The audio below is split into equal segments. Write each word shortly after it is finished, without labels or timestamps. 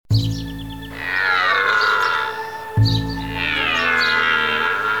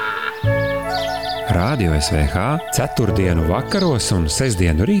Radio SVH ceturtdienu vakaros un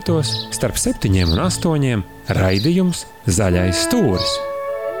sestdienu rītos starp 7 un 8 raidījums Zaļais stūris.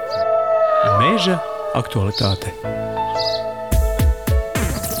 Meža aktualitāte.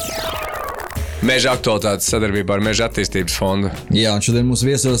 Meža aktualitātes sadarbībā ar Meža attīstības fondu. Jā, un šodien mums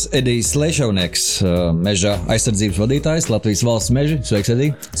viesos Edijs Lešaunieks, meža aizsardzības vadītājs Latvijas valsts meži. Sveiks, Edij!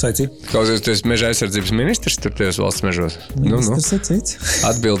 Sveici! Klausies, tu esi meža aizsardzības ministrs tur tajos valsts mežos? Ministrs ir cits.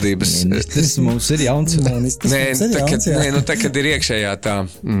 Atbildības. Ministrs mums ir jauns. Tā, kad ir iekšējā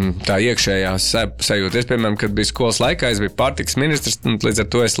tā iekšējā sajūta. Es, piemēram, kad biju skolas laikā, es biju pārtikas ministrs, un līdz ar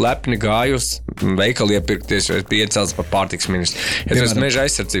to es lepni gāju uz veikalu iepirkties, jo es biju iecelts par pārtikas ministru. Es esmu meža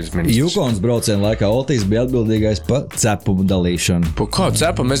aizsardzības ministrs. Jukons braucienu laikā Oltīs bija atbildīgais par cepumu dalīšanu. Pa kādu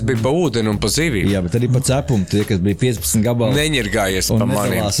cepumu? Es biju pa ūdeni un pa zivīm. Jā, bet arī par cepumu, tie, kas bija 15 gabali. Neņirgājies pa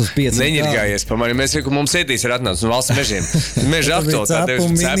maniem. Neņirgājies pa maniem. Mēs reku, mums Edijs ir atnācis no valsts mežiem. Meža aktualitāte.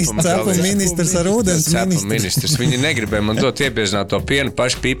 Cepumu ministrs ar ūdens ministrs. Viņi negribēja man dot iebiežināt to pienu,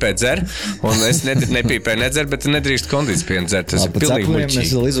 paši pīpē dzer, un es nepīpēju nedzer, bet nedrīkst kondīts pienu dzert. Tas ir pilnīgi muļķīgi.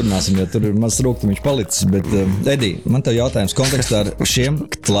 Mēs vēl izrunāsim, jo tur ir maz rūktumiņš palicis, bet Edij, man tev jautājums kontekstā ar šiem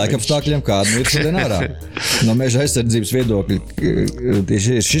laikapstākļiem, kādu ir šodien ārā. No meža aizsardzības viedokļa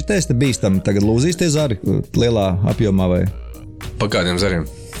tieši šitais te bīstam tagad lūzīs tie zari lielā apjomā vai? Pa kādiem zariem?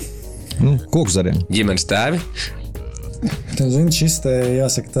 Koku zariem. Ģimenes tēvi? Zini, šis te,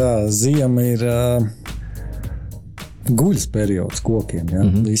 jāsaka tā, ziema ir guļas periods kokiem. Ja?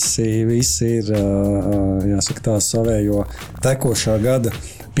 Visi ir, jāsaka tā, savējo tekošā gada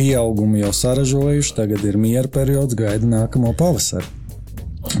pieaugumu jau saražojuši, tagad ir miera periods, gaida nākamo pavasaru.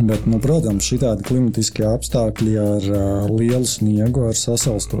 Bet, protams, šitādi klimatiskie apstākļi ar lielu sniegu, ar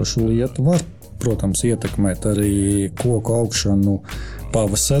sasalstošu lietu var, protams, ietekmēt arī koku augšanu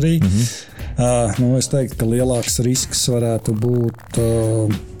pavasarī. Es teiktu, ka lielāks risks varētu būt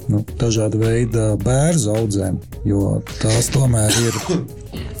dažāda veida bērzu audzēm, jo tās tomēr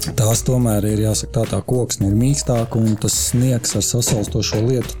ir, jāsaka tā koksne ir mīkstāka un tas sniegs ar sasalstošo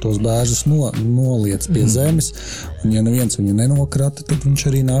lietu tos bērzus noliec pie zemes, un ja neviens viņu nenokrata, tad viņš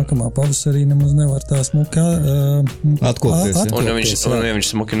arī nākamā pavasarī nemaz nevar tā smuki atkopties. Un ja viņš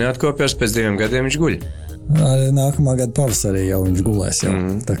smuki neatkopjas, pēc 2 gadiem viņš guļ. Nākamā gada pavasarī jau viņš gulēs. Jau.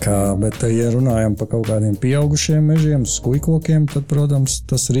 Tā kā, bet, ja runājam par kaut kādiem pieaugušiem mežiem, skujkokiem, tad, protams,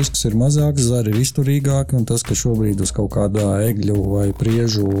 tas risks ir mazāks, zari ir izturīgāki, un tas, ka šobrīd uz kaut kādā egļu vai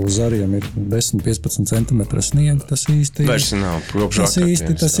priežu zariem ir 10-15 cm sniega, tas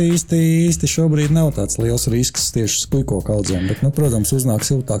īsti šobrīd nav tāds liels risks tieši skujkoku audzēm. Bet, protams, uznāk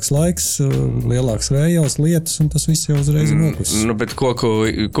siltāks laiks, lielāks vējos, lietus, un tas viss jau uzreiz ir nokus. Bet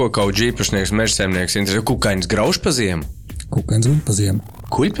koku auģi īpašnieks, mežsaimnieks, kukainis grauž pa ziemu? Kukainis guļ pa ziemu.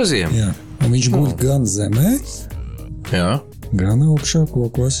 Guļ pa ziemu? Jā, un viņš guļ gan zemē, gan augšā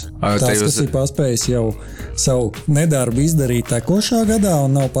kokos. Kas ir paspējis jau savu nedarbu izdarīt tekošā gadā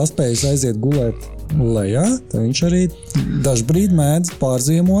un nav paspējis aiziet gulēt lejā, tad viņš arī dažbrīd mēdz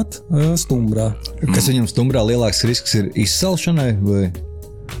pārziemot stumbrā. Kas viņam stumbrā lielāks risks ir izsalšanai vai?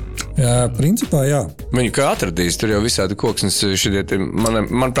 Jā, principā, jā. Viņu kā atradīs, tur jau visādi koksnes šitie,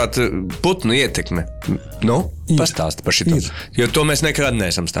 manuprāt, putnu ietekme. Pastāsti par šito. Jo to mēs nekad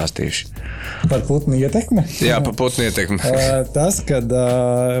neesam stāstījuši. Par putnu ietekmi? Jā, par putnu ietekmi. Tas, kad,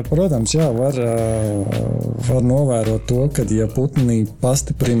 protams, jā, var novērot to, kad ja putni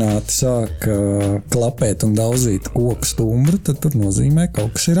pastiprināti sāk klapēt un daudzīt koku stumbru, tad tur nozīmē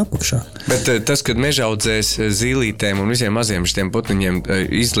kaut kas ir apakšā. Bet tas, kad mežaudzēs zīlītēm un visiem maziem šitiem putniņiem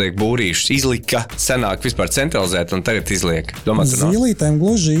izliek būrīšus, izlika senāk vispār centralizēt un tagad izliek. Zīlītēm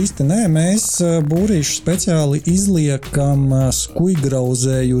gluži īsti nē, mēs būrīšu speciāli izliekam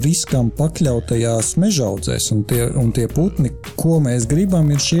skujgrauzēju riskam pakļautajās mežaudzēs, un tie putni, ko mēs gribam,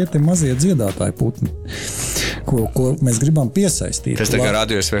 ir šie te mazie dziedātāji putni, ko mēs gribam piesaistīt. Tas tā kā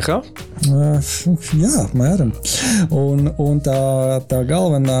Radio SVH? Jā, mēram. Un tā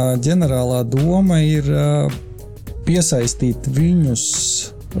galvenā ģenerālā doma ir piesaistīt viņus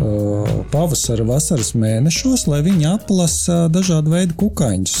pavasara, vasaras mēnešos, lai viņi aplasa dažādu veidu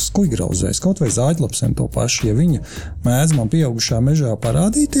kukaiņus, skujgrauzēs, kaut vai zāģlapsiem to pašu. Ja viņa mēdz man pieaugušā mežā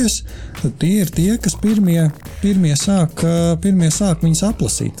parādīties, tad tie ir tie, kas pirmie sāk viņus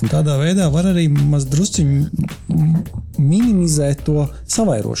aplasīt. Un tādā veidā var arī maz drusciņu minimizēt to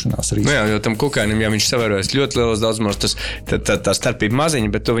savairošanās risku. Jā, jo tam kukainim, ja viņš savairojas ļoti lielos daudzumos, tā starpība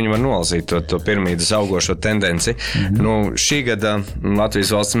maziņa, bet to viņi var nolasīt, to piramīdas augošo tendenci. Šī gada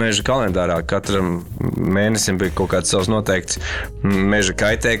Latvijas valsts meža kalendārā katram mēnesim bija kaut kāds savs noteikts meža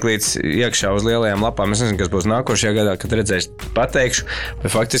kaitēklīts iekšā uz lielajām lapām. Es nezinu, kas būs nākošajā gadā, kad redzēšu, pateikšu,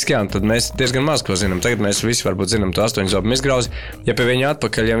 bet faktiski jā, tad mēs diezgan maz ko zinām. Tagad mēs visi varbūt zinām to 8 zobu mizgrauzi. Ja pie viņa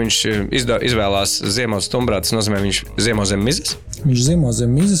atpakaļ, ja viņš izvēlās ziemot stumbrā, tas nozīmē, viņš ziemo zem mizas? Viņš ziemo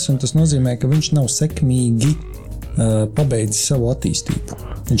zem mizas, un tas nozīmē, ka viņš nav sekmīgi pabeidzis savu attīstību.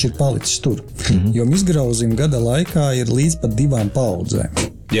 Viņš ir palicis tur. Jo mizgrauzim gada laikā ir līdz pat 2 paudzēm.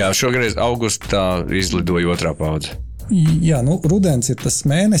 Jā, šogreiz augustā izlidoja 2. paudze. Jā, rudens ir tas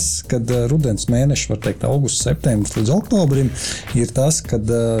mēnesis, kad rudens mēneši, var teikt, augusts, septembris līdz oktobrim, ir tas, kad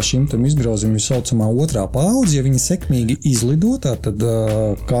šim tam izgrauzim ir saucamā 2. paudze. Ja viņi sekmīgi izlido, tad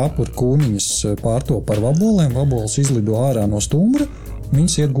kāpuri kūniņas pārto par vabolēm, vabols izlido ārā no stumbra,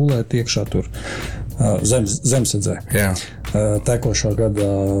 viņas iet gulēt iekšā tur zemsedzē. Jā. Tekošā gada,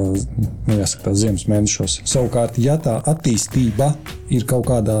 jāsaka, ziemas mēnešos. Savukārt, ja tā attīstība ir kaut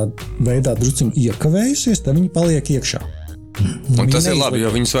kādā veidā druciņi iekavējusies, tad viņi paliek iekšā. Un tas ir labi, jo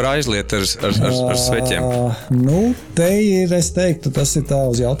viņus var aizliet ar sveķiem. Te ir, es teiktu, tas ir tā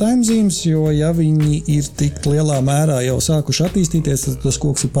uz jautājumu zīmes, jo ja viņi ir tik lielā mērā jau sākuši attīstīties, tad tas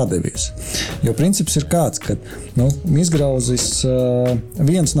koks ir padevies. Jo princips ir kāds, ka mizgrauzis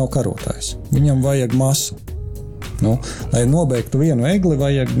viens nav karotājs. Viņam vajag masu. Lai nobeigtu vienu egli,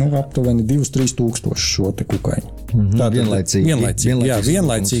 vajag aptuveni 2-3 tūkstoši šo te kukaiņu.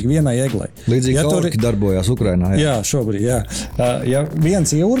 Vienlaicīgi vienai eglai. Līdzīgi orki darbojās Ukrainā. Jā, šobrīd, jā. Ja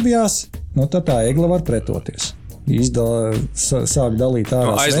viens ieurбjās, tad tā egla var pretoties. Sāk dalīt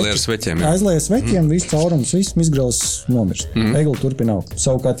ārā sveķiem. Aizlēja sveķiem, viss caurums, viss mizgrauzis nomirst. Egla turpina augt.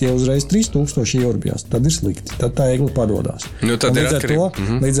 Savukārt, ja uzreiz 3000 ieurбjās, tad ir slikti. Tad tā egla padodās.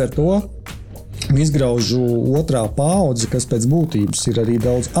 Līdz ar to mizgraužu 2. paudze, kas pēc būtības ir arī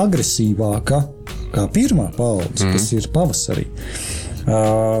daudz agresīvāka kā 1. paudze, kas ir pavasarī,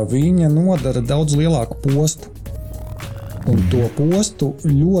 viņa nodara daudz lielāku postu. Un to postu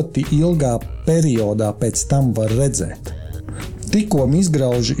ļoti ilgā periodā pēc tam var redzēt. Tikko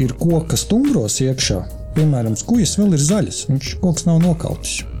mizgrauži ir koka stumbros iekšā, piemēram, skujas vēl ir zaļas, koks nav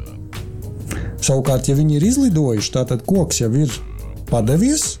nokautis. Savukārt, ja viņi ir izlidojuši, tātad koks jau ir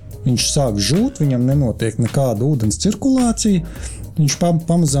padevies, viņš sāk žūt, viņam nenotiek nekāda ūdens cirkulācija, viņš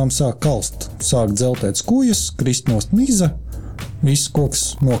pamazām sāk kalst, sāk dzeltēt skujas, krist nost miza, viss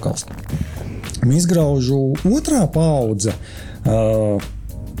koks nokalst. Mizgraužu 2. paudze,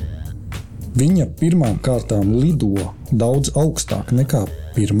 viņa pirmām kārtām lido daudz augstāk nekā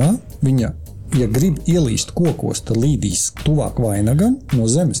 1. Viņa, ja grib ielīst kokos, tad līdīs tuvāk vainagam, no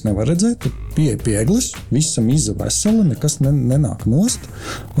zemes nevar redzēt, pie eglis, visa miza vesela, nekas nenāk nost.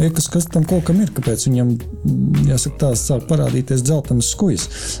 Liekas, kas tam kokam ir, kāpēc viņam, jāsaka tā, sāk parādīties dzeltenas skujas.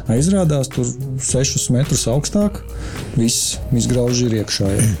 Izrādās tur 6 metrus augstāk, viss mizgrauži ir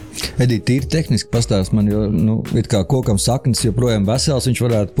iekšā. Edī, tīri tehniski pastāst man, jo, it kā kokam saknes joprojām vesels, viņš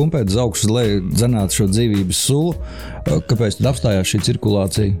varētu pumpēt uz augšu, lai dzenātu šo dzīvības sulu. Kāpēc tad apstājās šī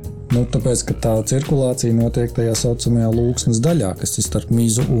cirkulācija? Tāpēc, ka tā cirkulācija notiek tajā saucamajā lūksnes daļā, kas ir starp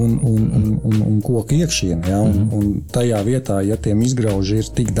mizu un koka iekšienu. Ja? Un tajā vietā, ja tie mizgrauži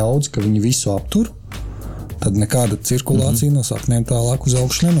ir tik daudz, ka viņi visu aptur, tad nekāda cirkulācija no saknēm tālāk uz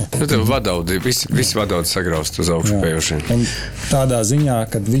augšu nenotiek. Tev vadaudi, visi vadaudi sagraust uz augšu pējušiem. Un tādā ziņā,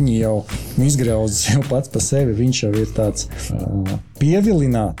 kad viņi jau mizgrauzis jau pats pa sevi, viņš jau ir tāds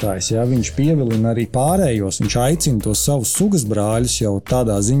pievilinātājs, ja? Viņš pievilina arī pārējos, viņš aicina tos savus sugas brāļus jau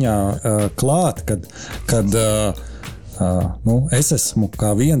tādā ziņā klāt, kad es esmu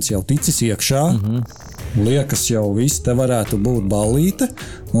kā viens jau ticis iekšā, liekas jau viss te varētu būt ballīte,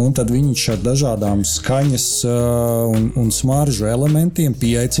 un tad viņš ar dažādām skaņas un smaržu elementiem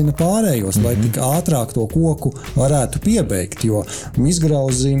pieaicina pārējos, lai tik ātrāk to koku varētu piebeigt, jo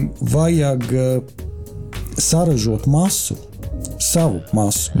mizgrauzim vajag saražot masu, savu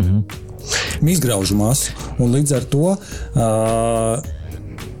masu, mizgraužu masu, un līdz ar to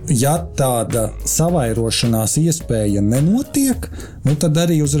ja tāda savairošanās iespēja nenotiek, tad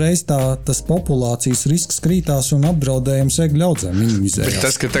arī uzreiz tas populācijas risks krītās un apdraudējums egļu audzēm minimizējās. Bet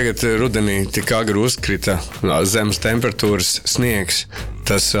tas, ka tagad rudenī tik agri uzkrita zemes temperatūras sniegs,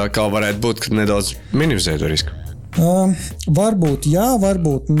 tas kā varētu būt, ka nedaudz minimizē to risku? Varbūt jā,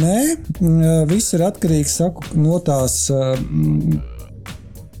 varbūt nē. Viss ir atkarīgs, no tās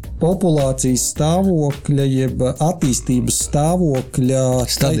populācijas stāvokļa, jeb attīstības stāvokļa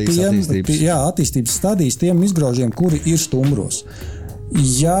attīstības attīstības stadijas tiem mizgraužiem, kuri ir stumbros.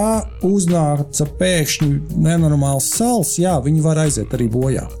 Ja uznāca pēkšņi nenormāls sals, jā, viņi var aiziet arī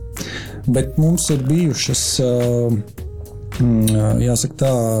bojā. Bet mums ir bijušas, jāsaka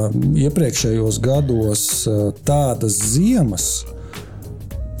tā, iepriekšējos gados tādas ziemas,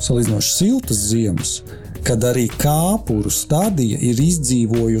 salīdzinoši siltas ziemas, kad arī kāpuru stadija ir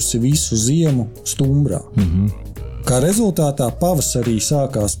izdzīvojusi visu ziemu stumbrā. Kā rezultātā pavasarī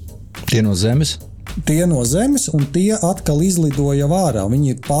sākās Tie no zemes? Tie no zemes, un tie atkal izlidoja vārā. Viņi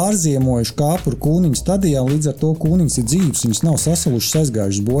ir pārziemojuši kāpuru kūniņu stadijā, un līdz ar to kūniņas ir dzīves. Viņas nav sasalušas,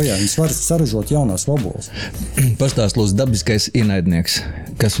 aizgājušas bojā. Viņas var saražot jaunās vaboles. Pastāst, lūdzu, dabiskais ienaidnieks.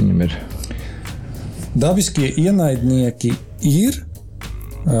 Kas viņam ir? Dabiskie ienaidnieki ir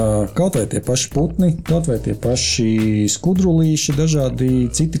kaut vai tie paši putni, kaut vai tie paši skudrulīši, dažādi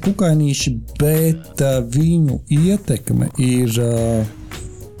citi kukainīši, bet viņu ietekme ir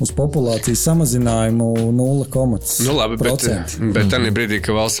uz populācijas samazinājumu 0,1%. Nu labi, bet tādā brīdī,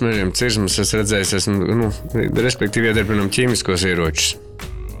 ka valsts mežiem cirsmas, es redzēju, respektīvi iedarbinam ķīmiskos ieročus.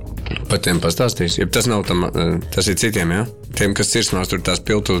 Par tiem pastāstīs. Ja tas nav tam, tas ir citiem, jā? Tiem, kas cirsmās tur tās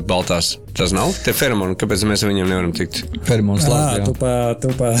piltūs baltās, tas nav? Te feromoni, kāpēc mēs viņiem nevaram tikt? Feromons lāst, jā. Tu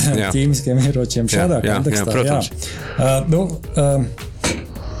pa ķīmiskiem ieročiem šādā kontekstā. Jā, protams.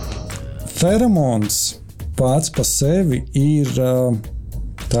 Feromons pats pa sevi ir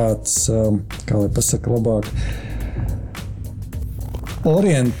tāds, kā lai pasaka labāk,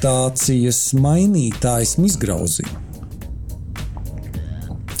 orientācijas mainītājs mizgrauzī.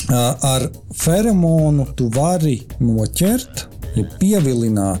 Ar feromonu tu vari noķert, ja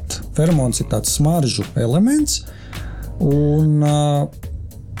pievilināt. Feromons ir tāds smaržu elements, un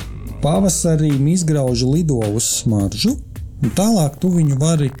pavasarī mizgrauži lido uz smaržu, un tālāk tu viņu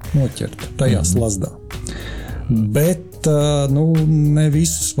vari noķert tajā slazdā. Bet ne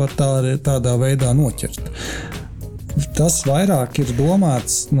visus var tādā veidā noķert. Tas vairāk ir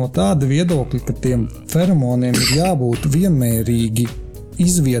domāts no tāda viedokļa, ka tiem feromoniem ir jābūt vienmērīgi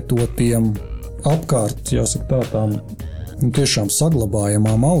izvietotiem apkārt, jāsaka tām tiešām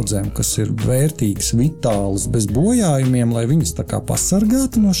saglabājamām audzēm, kas ir vērtīgas, vitālas, bez bojājumiem, lai viņas tā kā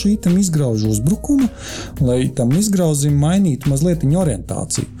pasargātu no šī tam izgraužu uzbrukuma, lai tam izgrauzim mainītu mazliet viņa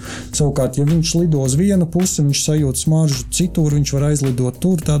orientāciju. Savukārt, ja viņš lido uz vienu pusi, viņš sajūt smaržu citur, viņš var aizlidot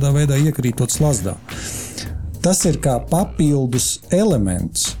tur, tādā veidā iekrītot slazdā. Tas ir kā papildus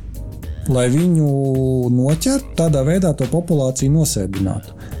elements, lai viņu noķertu, tādā veidā to populāciju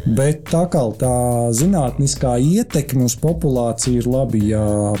nosēdinātu. Bet tā zinātniskā ietekme uz populāciju ir labi, ja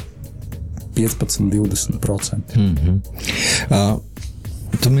 15-20%.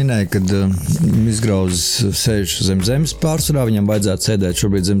 Tu minēji, kad izgrauzis sēž zem zemes pārsvarā, viņam vajadzētu sēdēt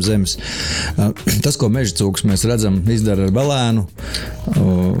šobrīd zem zemes. Tas, ko meža cūks mēs redzam, izdara ar balēnu,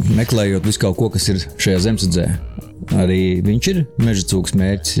 meklējot visu kaut ko, kas ir šajā zemesadzē. Arī viņš ir meža cūks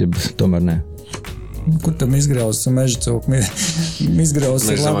mērķis, ja tomēr ne? Kur tam izgrauzis un meža cūku?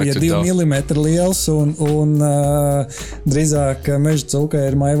 Izgrauzis ir labi, ja 2 mm liels un drīzāk meža cūkai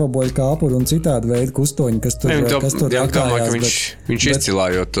ir maivaboļu kāpuri un citādi veidi kustoņi, kas tur rakājās. Viņš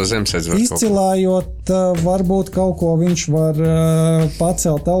izcilājot to zemesēdz var izcilājot, varbūt kaut ko viņš var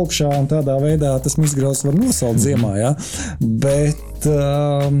pacelt augšā un tādā veidā tas izgrauzis var nosalt ziemā, jā. Bet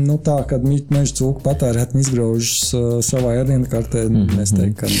tā, kad meža cūku patērēt izgraužas savā ēdienkartē, es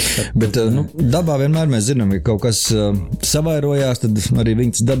teiktu, ka... Bet dabā vienmēr mēs zinām, ka kaut kas savairojās, tad arī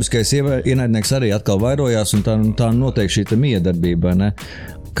viņas dabiskais ienaidnieks arī atkal vairojās, un tā notiek šī miedarbība, ne?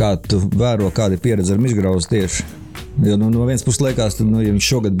 Kā tu vēro, kāda ir pieredze ar izgrauzi tieši? Jo no vienas puses liekas, tad, ja viņš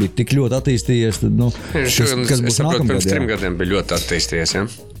šogad bija tik ļoti attīstījies, tad, kas būs nākamgad? Pirms 3 gadiem bija ļoti attīstījies, ja?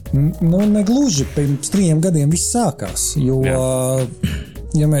 Negluži, pirms 3 gadiem viss sākās, jo,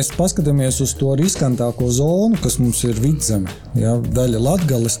 ja mēs paskatāmies uz to riskantāko zonu, kas mums ir vidzeme, ja, daļa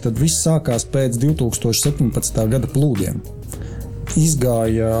Latgales, tad viss sākās pēc 2017. gada plūdiem.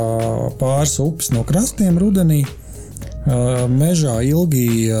 Izgāja pāris upes no krastiem rudenī, mežā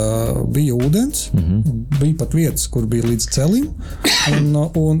ilgi bija ūdens, bija pat vietas, kur bija līdz celim,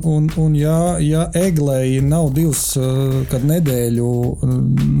 un ja eglei nav kad nedēļu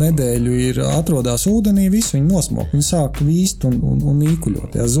ir atrodās ūdenī, visu viņi nosmok, viņi sāk vīst un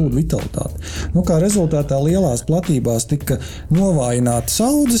īkuļot, zūd vitalitāti. Kā rezultātā lielās platībās tika novājinātas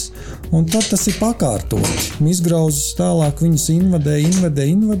audzes, un tad tas ir pakārtot. Izgrauzes tālāk viņas invadē,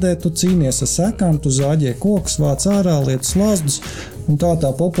 tu cīnies ar sekām, tu zāģē kokus, vāc ārā, lietu slāzdus, un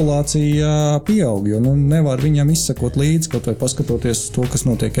tā populācija pieaug, jo nevar viņam izsekot līdzi, kaut vai paskatoties to, kas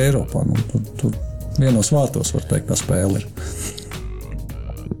notiek Eiropā. Tur vienos vārtos var teikt, tā spēle ir.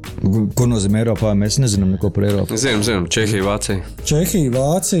 Ko nozīmē Eiropā? Mēs nezinām neko par Eiropu. Zinām, Čehija, Vācija. Čehija,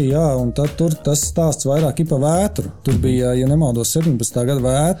 Vācija, jā, un tad tur tas stāsts vairāk ir pa vētru. Tur bija, ja nemaldos, 17. gada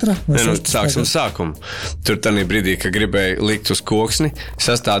vētra. Sāksim sākumu. Tur tādā brīdī, kad gribēja likt uz koksni,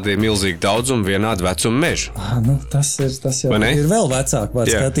 sastādīja milzīgu daudzumu vienādu vecumu mežu. Tas jau ir vēl vecāk, var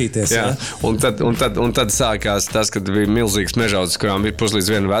skatīties. Jā. Un tad sākās tas, kad bija milzīgs mežaudzes, kurām bija puslīdz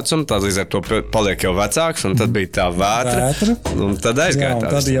vienu vecumu, tad līdz ar to paliek jau vecāks, un tad bija tā vētra. Un tad aizgāja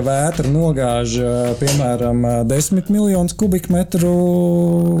tā. Tad, ja vētra nogāž, piemēram, 10 miljonus kubikmetru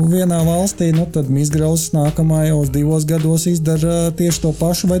vienā valstī, tad izgrauzes nākamajos 2 gados izdara tieši to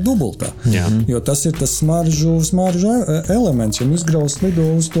pašu vai dubultā. Jā. Jo tas ir tas smaržu elements, ja izgrauzes lido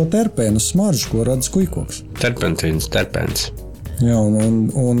uz to terpēnu smaržu, ko rada skujkoks. Terpens. Jā,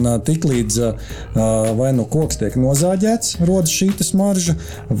 un tiklīdz vai nu koks tiek nozāģēts, rodas šī smarža,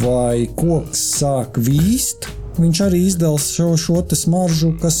 vai koks sāk vīst, viņš arī izdals šo te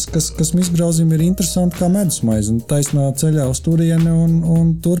smaržu, kas izgrauzim ir interesanti kā medusmaize, un taisnā ceļā uz turieni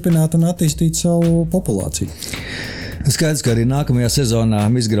un turpināt un attīstīt savu populāciju. Skaidrs, ka arī nākamajā sezonā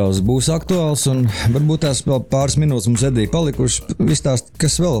izgrauzes būs aktuāls, un varbūt tās vēl pāris minūtes mums Edī palikuši. Izstāst,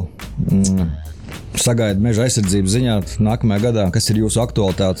 kas vēl sagaida meža aizsardzības ziņā nākamajā gadā, kas ir jūsu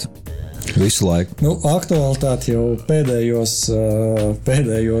aktualitāte visu laiku? Aktualitāte jau pēdējos,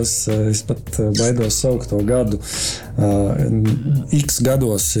 es pat baidos saukt to gadu, X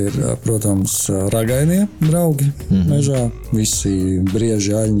gados ir, protams, ragainie draugi mežā, visi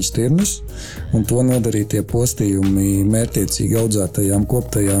brieži, aļņi, stirnas, un to nodarītie postījumi mērķiecīgi audzētajām,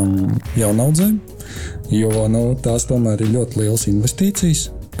 koptajām jaunaudzēm, jo tās tomēr ir ļoti lielas investīcijas,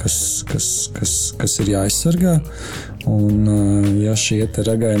 kas ir jāaizsargā. Un, ja šie te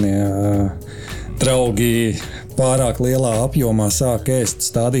ragainie draugi pārāk lielā apjomā sāk ēst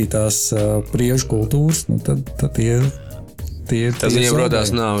stādītās priežu kultūras, tad tie tas viņiem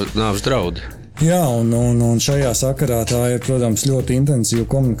rodās nāves draudi. Jā, un šajā sakarā tā ir, protams, ļoti intensīva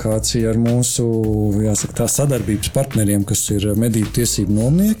komunikācija ar mūsu, jāsaka, sadarbības partneriem, kas ir medību tiesību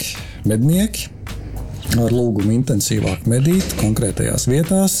nomnieki, mednieki, ar lūgumu intensīvāk medīt konkrētajās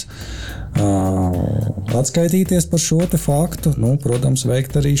vietās, atskaitīties par šo te faktu, protams,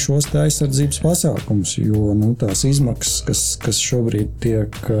 veikt arī šos te aizsardzības pasākumus, jo tās izmaksas, kas šobrīd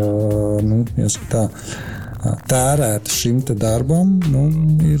tiek jāsaka tā, tērēta šim te darbam,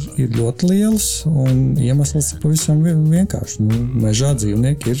 ir ļoti liels, un iemesls ir pavisam vienkārši. Mežā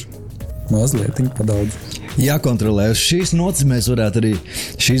dzīvnieki ir mazliet pa daudz. Jākontrolē. Uz šīs nots mēs varētu arī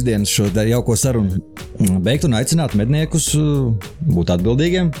šīs dienas šo jauko sarunu beigt un aicināt medniekus būt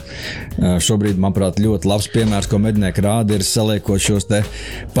atbildīgiem. Šobrīd, manuprāt, ļoti labs piemērs, ko mednieki rāda, ir saliekot šos te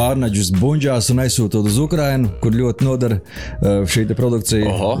pārnaģus buņģās un aizsūtot uz Ukrainu, kur ļoti nodara šī te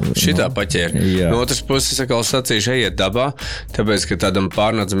produkcija. Šitā paķēra. No otras puses, es atkal sacīšu, ejiet dabā, tāpēc, ka tādam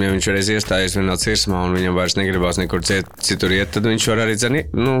pārnadzam, ja viņš reiz iestājies vienā cirsmā un viņam vairs negribās nekur citur iet, tad viņš var arī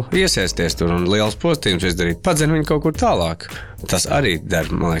iesaisties tur un liels postījums izdarīt. Padzen viņu kaut kur tālāk. Tas arī der,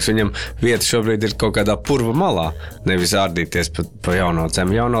 man liekas, viņam vieta šobrīd ir kaut kādā purva malā, nevis ārdīties pa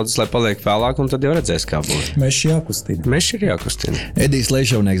jaunaudzēm. Jaunaudzes, lai paliek vēlāk, un tad jau redzēs, kā būs. Mežs ir jākustina. Edijs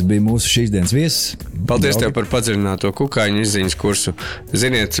Leišovnieks bija mūsu šīs dienas viesis. Paldies tev par padziļināto kukaiņu izziņas kursu.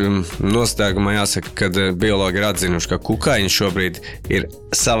 Ziniet, noslēgumā jāsaka, kad biologi ir atzinuši, ka kukaiņi šobrīd ir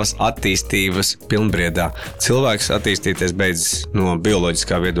savas attīstības pilnbriedā. Cilvēks attīstīties beidzas no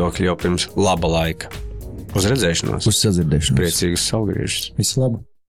bioloģiskā viedokļa jau pirms laba laika. Uz redzēšanos. Uz sadzirdēšanos. Priecīgus saulgriežus. Visu labu.